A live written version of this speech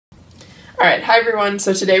Alright, hi everyone.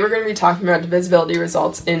 So today we're going to be talking about divisibility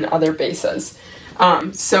results in other bases.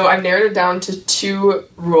 So I've narrowed it down to two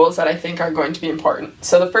rules that I think are going to be important.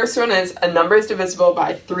 So the first one is a number is divisible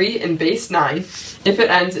by 3 in base 9 if it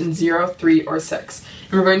ends in 0, 3, or 6.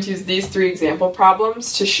 And we're going to use these three example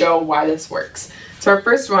problems to show why this works. So our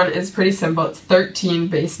first one is pretty simple. It's 13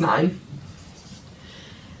 base 9.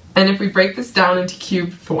 And if we break this down into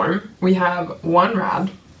cube form, we have 1 rod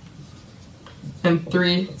and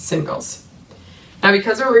 3 singles. Now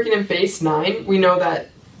because we're working in base 9, we know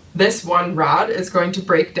that this 1 rod is going to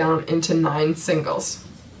break down into 9 singles.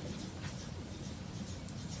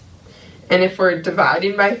 And if we're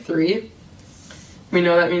dividing by 3, we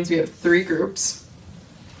know that means we have 3 groups.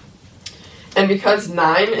 And because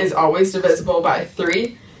 9 is always divisible by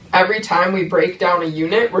 3, every time we break down a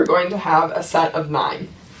unit, we're going to have a set of 9.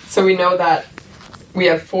 So we know that we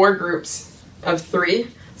have 4 groups of 3,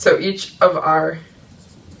 so each of our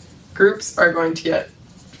groups are going to get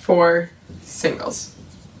 4 singles.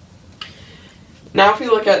 Now if we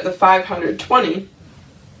look at the 520,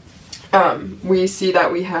 we see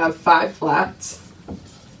that we have 5 flats,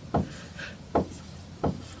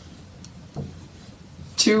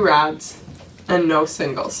 2 rods, and no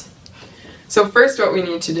singles. So first what we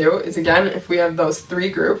need to do is, again, if we have those 3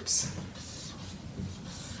 groups,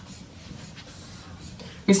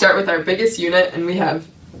 we start with our biggest unit and we have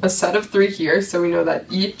a set of 3 here, so we know that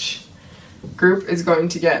each group is going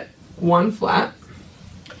to get 1 flat.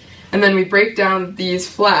 And then we break down these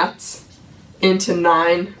flats into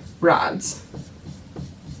 9 rods.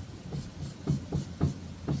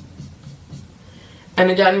 And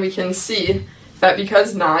again, we can see that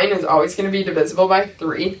because 9 is always going to be divisible by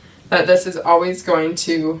 3, that this is always going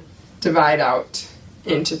to divide out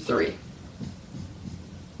into 3.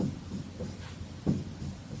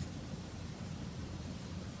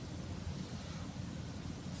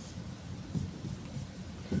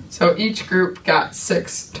 So each group got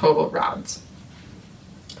 6 total rods.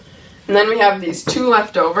 And then we have these 2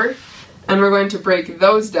 left over, and we're going to break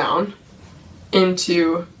those down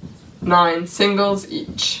into 9 singles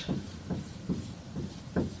each.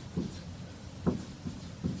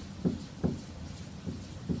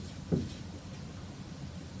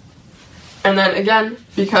 And then again,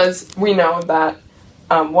 because we know that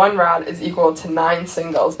 1 rod is equal to 9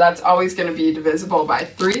 singles, that's always going to be divisible by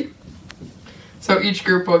 3. So each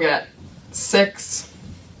group will get 6,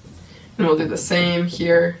 and we'll do the same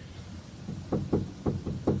here.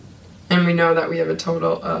 And we know that we have a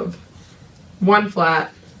total of 1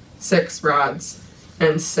 flat, 6 rods,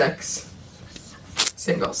 and 6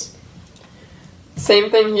 singles. Same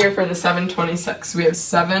thing here for the 726. We have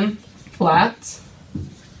 7 flats,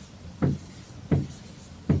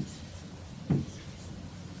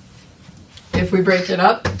 if we break it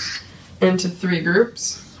up into 3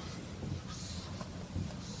 groups,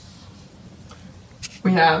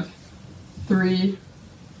 we have 2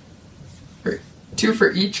 for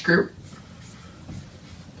each group,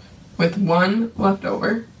 with 1 left over,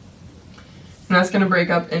 and that's going to break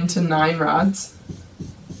up into 9 rods.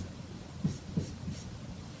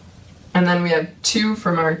 And then we have 2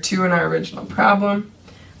 from our 2 in our original problem,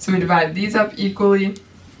 so we divide these up equally.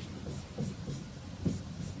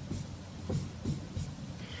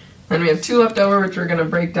 Then we have 2 left over, which we're going to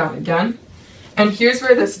break down again. And here's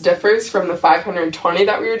where this differs from the 520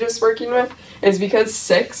 that we were just working with, is because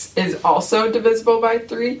 6 is also divisible by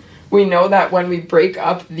 3, we know that when we break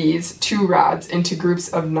up these 2 rods into groups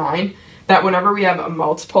of 9, that whenever we have a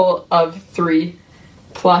multiple of 3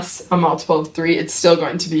 plus a multiple of 3, it's still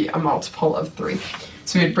going to be a multiple of 3.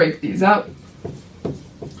 So we'd break these up.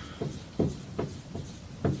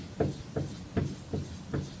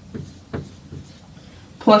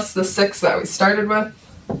 Plus the 6 that we started with.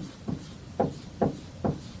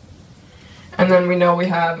 And then we know we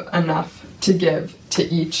have enough to give to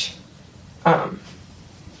each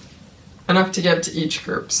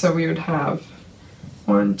group. So we would have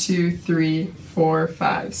 1, 2, 3, 4,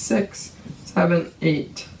 5, 6, 7,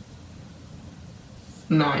 8,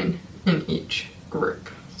 9 in each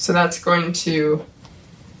group. So that's going to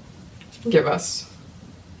give us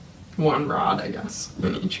 1 rod, I guess,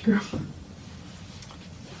 in each group.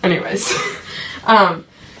 Anyways, now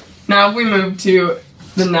if we move to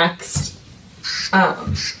the next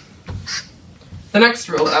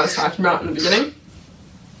rule that I was talking about in the beginning,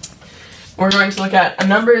 we're going to look at a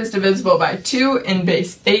number is divisible by 2 in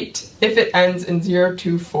base 8 if it ends in 0,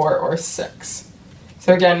 2, 4, or 6.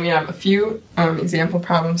 So again, we have a few example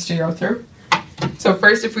problems to go through. So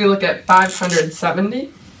first, if we look at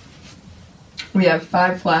 570, we have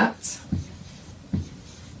 5 flats,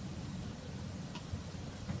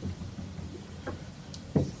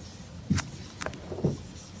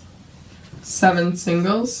 7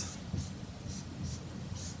 singles,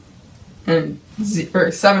 and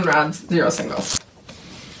 7 rods, 0 singles.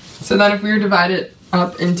 So then if we were to divide it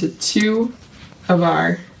up into 2 of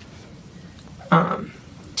our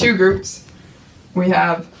 2 groups, we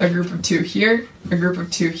have a group of 2 here, a group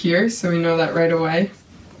of 2 here, so we know that right away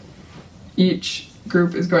each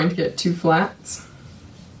group is going to get 2 flats.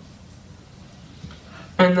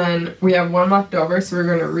 And then we have 1 left over, so we're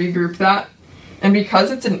going to regroup that. And because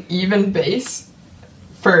it's an even base,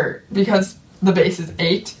 because the base is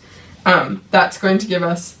 8, that's going to give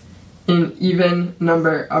us an even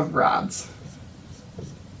number of rods.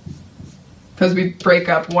 Because we break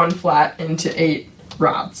up 1 flat into 8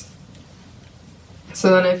 rods. So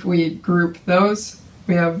then if we group those,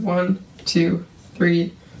 we have 1, 2,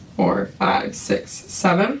 3, 4, 5, 6,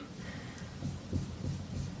 7.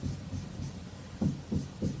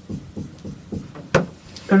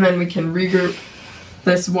 And then we can regroup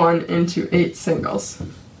this one into 8 singles.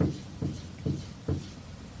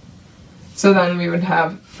 So then we would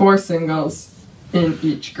have 4 singles in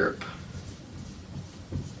each group.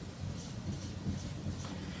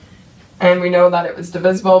 And we know that it was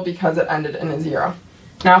divisible because it ended in a 0.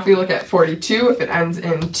 Now if we look at 42, if it ends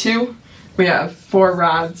in 2, we have 4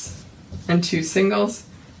 rods and 2 singles.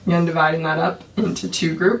 Again, dividing that up into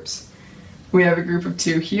 2 groups. We have a group of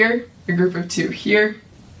 2 here, a group of 2 here.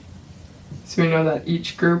 So we know that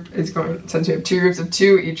each group is going, since we have 2 groups of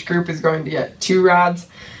 2, each group is going to get 2 rods.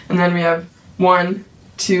 And then we have 1,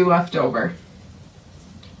 2 left over.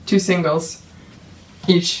 2 singles.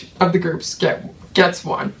 Each of the groups gets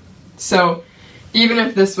 1. So even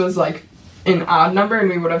if this was like an odd number and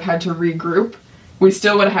we would have had to regroup, we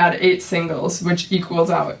still would have had 8 singles, which equals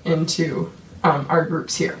out into our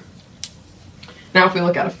groups here. Now if we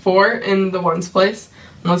look at a 4 in the ones place,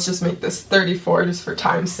 and let's just make this 34 just for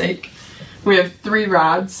time's sake. We have 3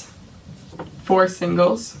 rods, 4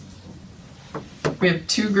 singles. We have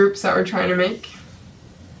 2 groups that we're trying to make.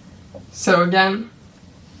 So again,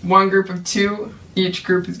 1 group of 2, each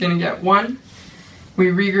group is going to get 1. We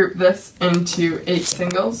regroup this into 8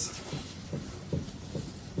 singles.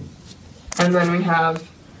 And then we have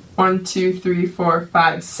 1, 2, 3, 4,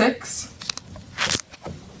 5, 6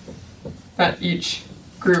 that each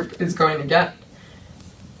group is going to get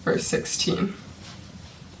for 16.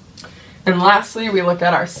 And lastly, we look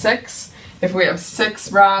at our 6. If we have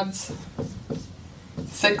 6 rods,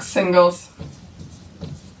 6 singles,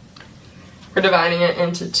 we're dividing it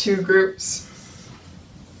into 2 groups.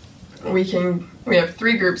 We have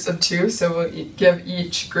 3 groups of 2, so we'll give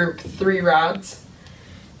each group 3 rods,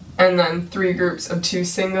 and then 3 groups of 2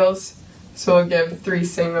 singles, so we'll give 3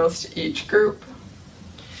 singles to each group.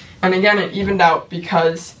 And again, it evened out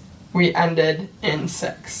because we ended in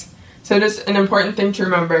 6. So just an important thing to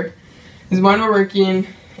remember is when we're working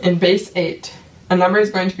in base 8, a number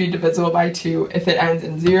is going to be divisible by 2 if it ends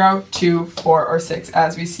in 0, 2, 4, or 6,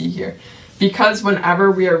 as we see here. Because whenever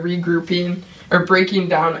we are regrouping or breaking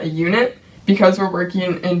down a unit, because we're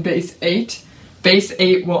working in base 8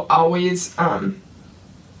 will always, a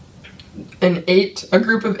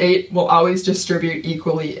group of 8 will always distribute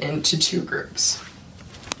equally into 2 groups.